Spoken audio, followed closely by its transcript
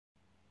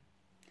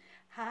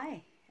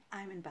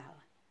I'm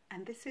Inbaal,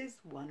 and this is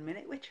 1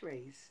 Minute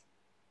Witcheries.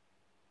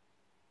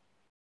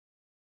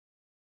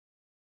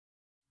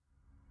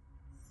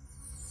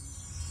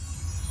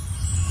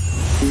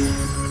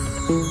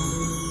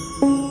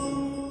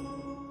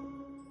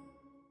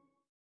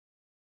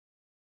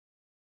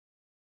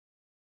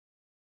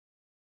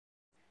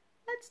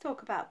 Let's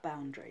talk about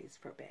boundaries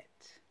for a bit.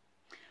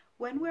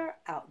 When we're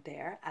out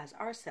there as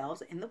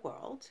ourselves in the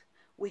world,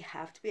 we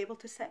have to be able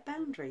to set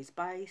boundaries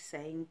by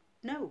saying,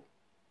 no,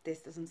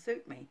 this doesn't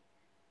suit me.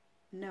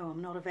 No,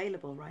 I'm not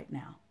available right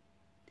now.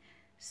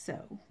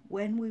 So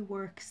when we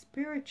work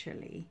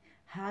spiritually,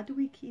 how do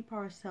we keep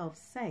ourselves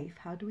safe?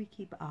 How do we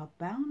keep our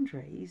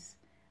boundaries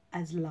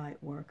as light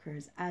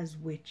workers, as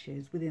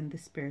witches within the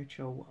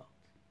spiritual world?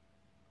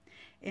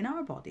 In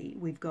our body,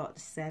 we've got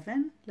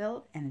 7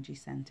 little energy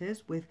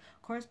centers with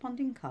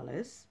corresponding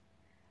colors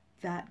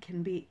that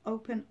can be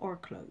open or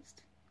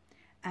closed.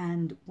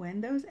 And when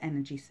those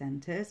energy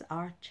centers,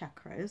 our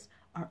chakras,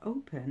 are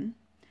open,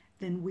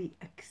 then we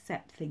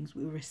accept things,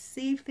 we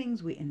receive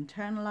things, we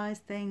internalize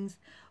things.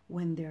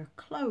 When they're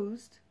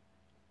closed,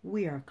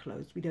 we are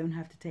closed. We don't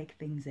have to take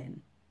things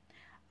in.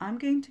 I'm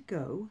going to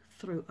go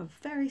through a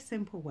very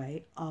simple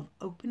way of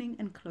opening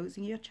and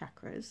closing your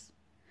chakras,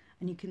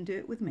 and you can do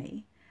it with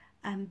me,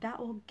 and that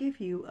will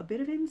give you a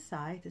bit of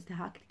insight as to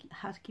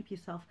how to keep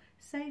yourself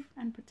safe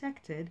and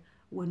protected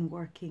when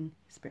working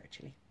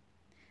spiritually.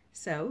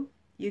 So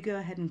you go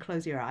ahead and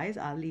close your eyes.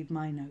 I'll leave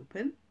mine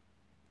open.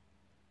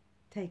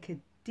 Take a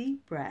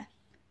deep breath.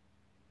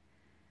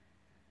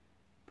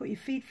 Put your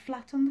feet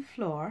flat on the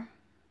floor.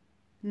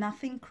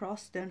 Nothing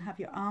crossed. Don't have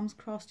your arms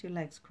crossed, your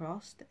legs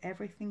crossed.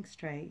 Everything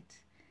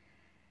straight.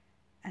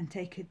 And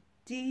take a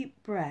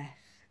deep breath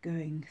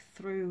going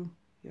through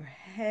your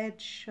head,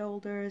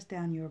 shoulders,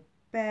 down your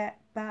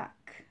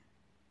back,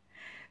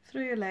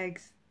 through your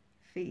legs,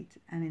 feet,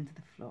 and into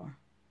the floor.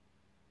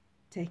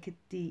 Take a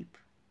deep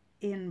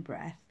in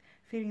breath,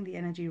 feeling the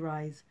energy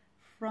rise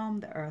from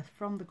the earth,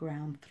 from the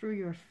ground, through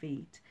your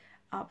feet,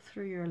 up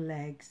through your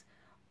legs,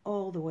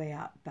 all the way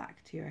up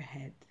back to your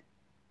head.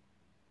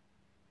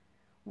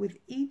 With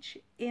each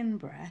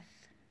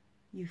in-breath,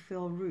 you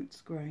feel roots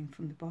growing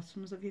from the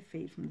bottoms of your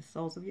feet, from the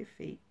soles of your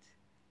feet,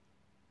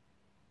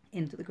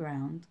 into the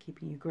ground,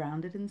 keeping you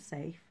grounded and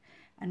safe.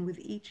 And with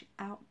each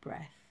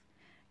out-breath,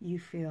 you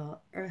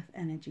feel earth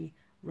energy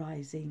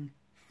rising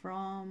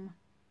from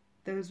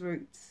those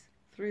roots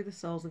through the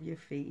soles of your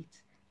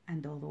feet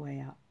and all the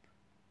way up.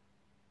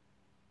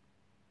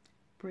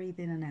 Breathe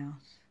in and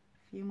out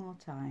a few more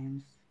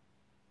times.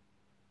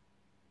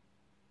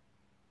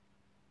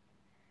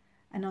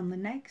 And on the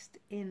next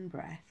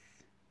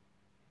in-breath,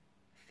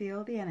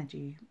 feel the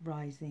energy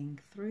rising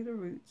through the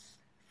roots,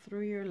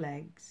 through your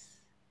legs.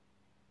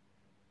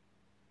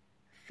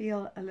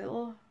 Feel a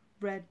little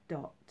red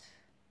dot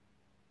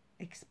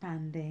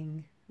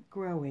expanding,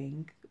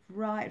 growing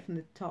right from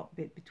the top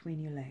bit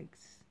between your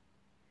legs.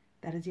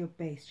 That is your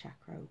base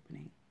chakra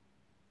opening.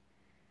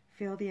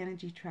 Feel the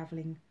energy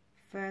traveling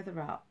further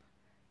up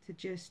to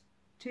just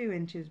 2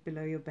 inches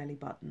below your belly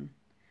button,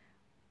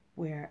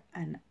 where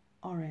an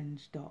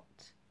orange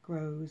dot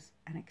grows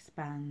and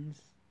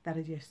expands. That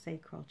is your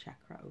sacral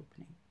chakra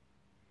opening.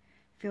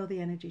 Feel the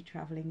energy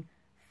traveling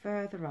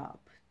further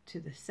up to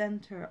the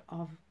center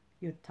of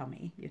your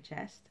tummy, your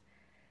chest,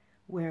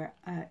 where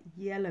a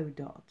yellow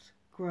dot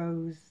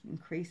grows,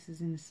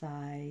 increases in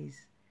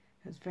size.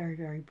 It's very,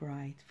 very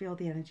bright. Feel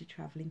the energy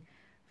traveling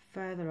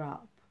further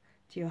up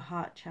to your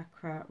heart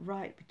chakra,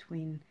 right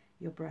between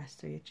your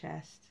breast or your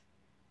chest,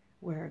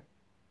 where a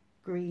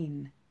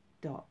green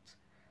dot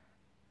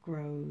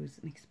grows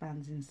and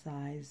expands in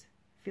size.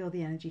 Feel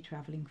the energy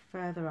traveling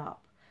further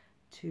up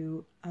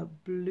to a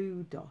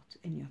blue dot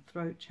in your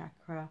throat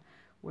chakra,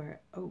 where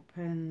it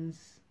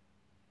opens.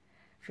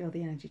 Feel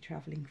the energy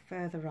traveling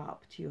further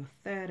up to your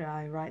third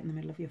eye, right in the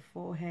middle of your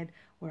forehead,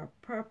 where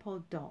a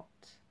purple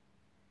dot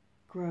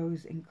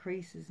grows,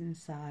 increases in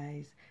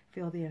size.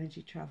 Feel the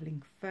energy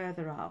traveling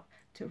further up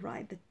to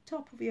right at the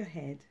top of your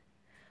head,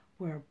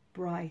 where a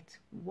bright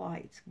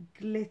white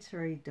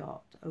glittery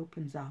dot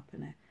opens up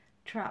and a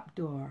trap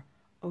door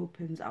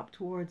opens up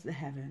towards the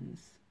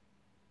heavens.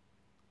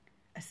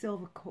 A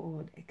silver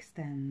cord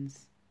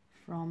extends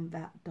from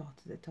that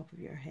dot at the top of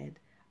your head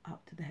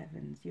up to the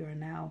heavens. You are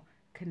now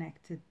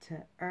connected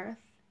to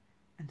earth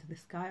and to the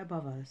sky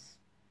above us,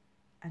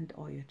 and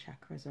all your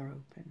chakras are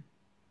open.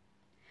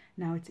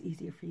 Now it's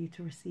easier for you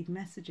to receive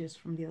messages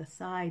from the other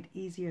side,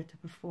 easier to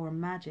perform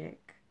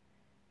magic.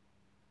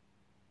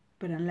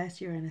 But unless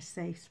you're in a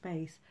safe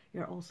space,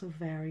 you're also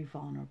very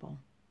vulnerable.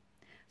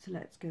 So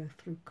let's go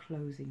through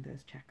closing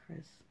those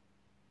chakras.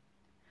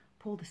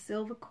 Pull the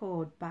silver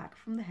cord back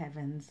from the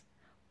heavens,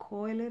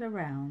 coil it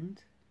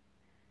around,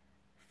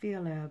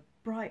 feel a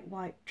bright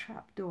white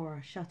trap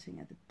door shutting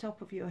at the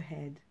top of your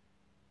head,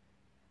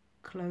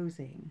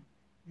 closing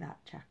that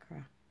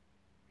chakra.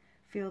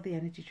 Feel the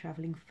energy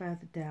traveling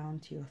further down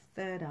to your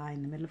third eye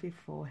in the middle of your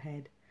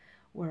forehead,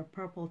 where a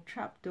purple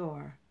trap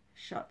door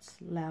shuts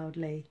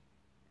loudly,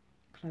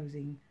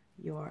 closing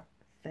your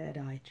third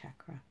eye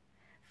chakra.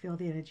 Feel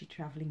the energy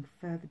travelling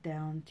further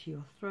down to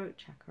your throat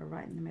chakra,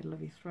 right in the middle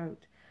of your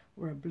throat,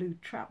 where a blue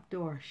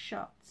trapdoor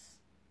shuts,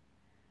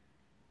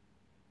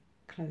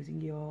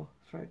 closing your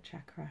throat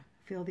chakra.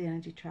 Feel the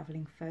energy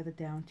travelling further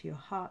down to your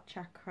heart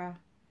chakra.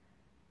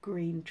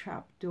 Green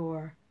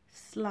trapdoor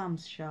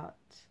slams shut.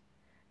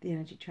 The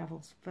energy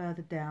travels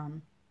further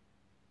down,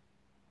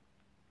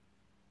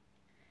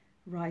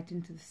 right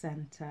into the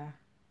center,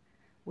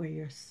 where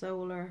your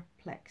solar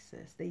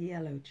plexus, the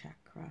yellow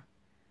chakra,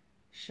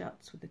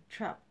 shuts with a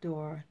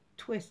trapdoor.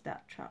 Twist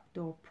that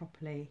trapdoor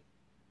properly.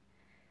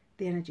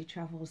 The energy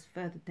travels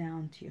further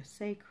down to your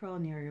sacral,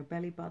 near your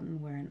belly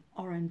button, where an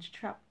orange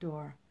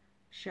trapdoor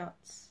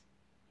shuts.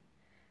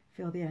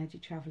 Feel the energy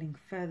traveling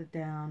further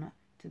down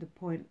to the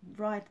point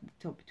right at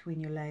the top between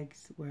your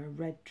legs, where a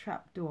red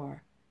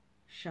trapdoor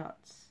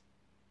shuts.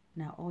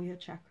 Now all your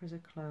chakras are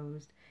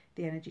closed.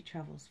 The energy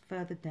travels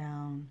further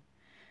down.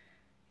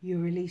 You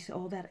release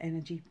all that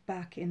energy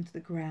back into the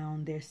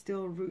ground. There's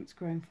still roots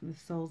growing from the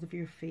soles of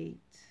your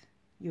feet.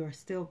 You are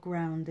still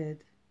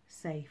grounded,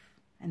 safe,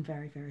 and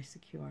very, very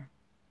secure.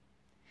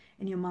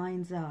 In your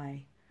mind's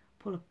eye,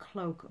 pull a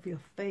cloak of your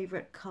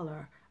favorite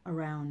color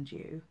around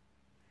you.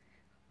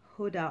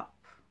 Hood up.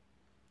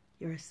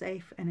 You're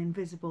safe and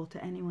invisible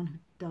to anyone who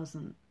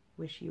doesn't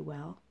wish you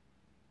well.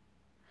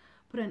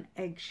 Put an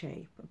egg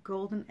shape, a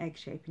golden egg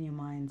shape in your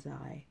mind's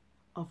eye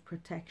of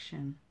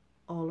protection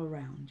all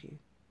around you.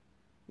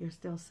 You're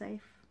still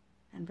safe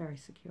and very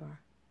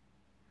secure.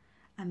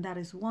 And that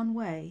is one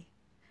way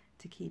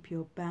to keep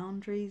your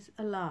boundaries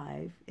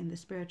alive in the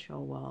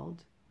spiritual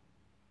world,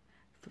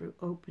 through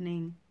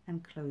opening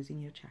and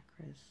closing your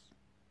chakras.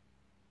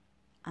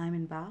 I'm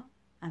Inbaal,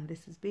 and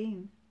this has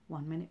been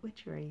 1 Minute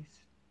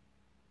Witcheries.